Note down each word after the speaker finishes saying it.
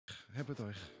Habt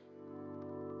euch.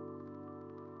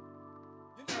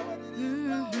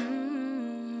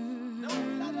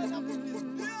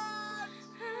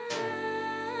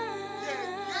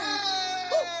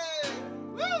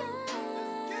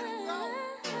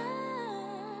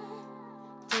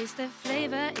 Taste the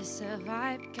flavor, it's a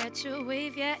vibe. Catch a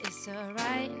wave, yeah, it's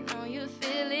alright. Know you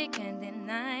feel it, can't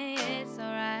deny it's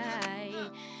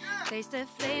alright. Taste the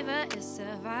flavor, it's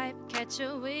a vibe. Catch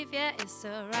a wave, yeah, it's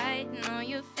alright. Know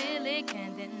you feel it,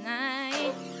 can't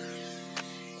deny.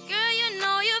 Girl, you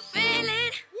know you feel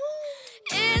it.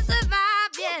 It's a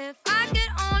vibe, yeah. If I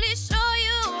could only show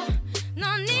you,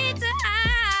 no need to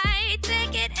hide.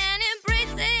 Take it and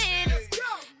embrace it.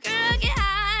 Girl, get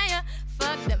higher.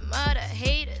 Fuck them other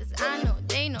haters. I know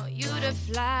they know you to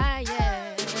fly,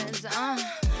 yes.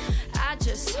 I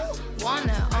just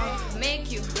wanna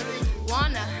make you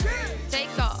wanna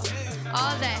take off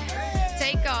all that.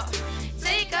 Take off,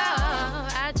 take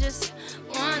off. I just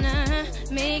wanna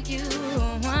make you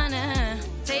wanna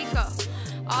take off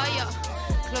all your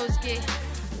clothes get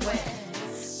wet,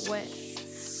 wet,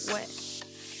 wet,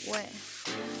 wet,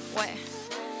 wet.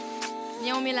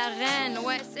 Naomi Lareine,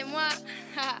 ouais, c'est moi.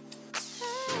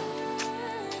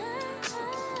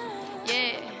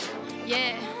 Yeah,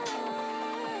 yeah.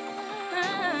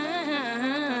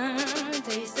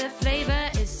 Taste the flavor,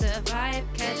 it's a vibe.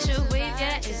 Catch a wave,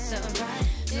 yeah, it's alright.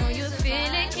 Know you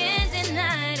feel it, can't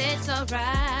deny it, it's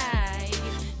alright.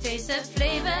 Taste the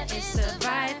flavor, it's a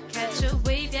vibe. Catch a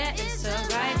wave, yeah, it's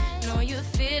alright. Know you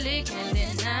feel it, can't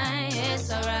deny it's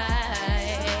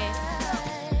alright.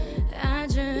 I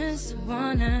just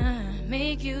wanna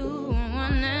make you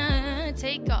wanna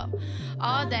take off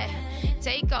all that.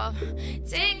 Take off,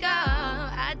 take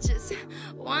off. I just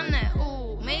wanna,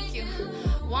 ooh, make you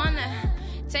wanna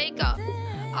take off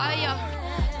all your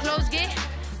clothes get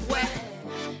wet.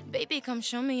 Baby, come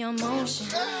show me your motion.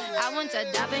 I want to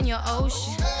dive in your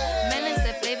ocean. Melons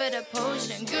that flavor the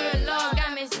potion. Good Lord,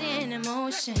 got me seeing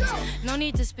emotions. No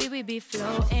need to speed, we be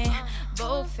floating,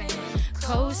 bothing,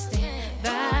 coasting,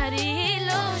 body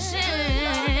lotion.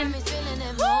 Got me feeling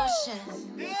emotion.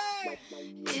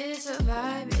 It's a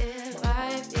vibe, yeah.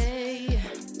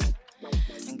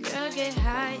 Girl, get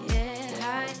high, yeah.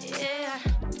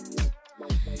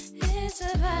 It's a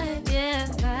vibe, yeah.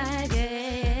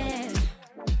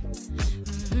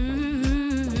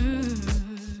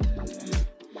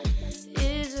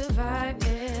 It's a vibe,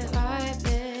 yeah.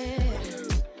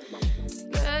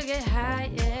 Girl, get high,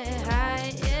 yeah.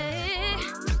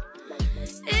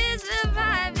 It's a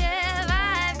vibe, yeah.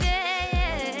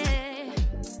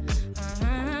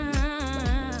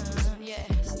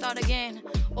 Start again,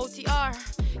 OTR.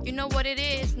 You know what it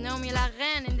is, Naomi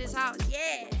Lareine in this house,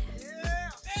 yeah.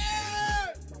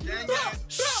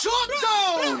 Shut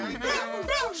down!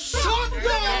 Shut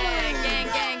down! Gang.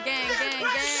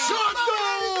 Shut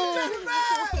down!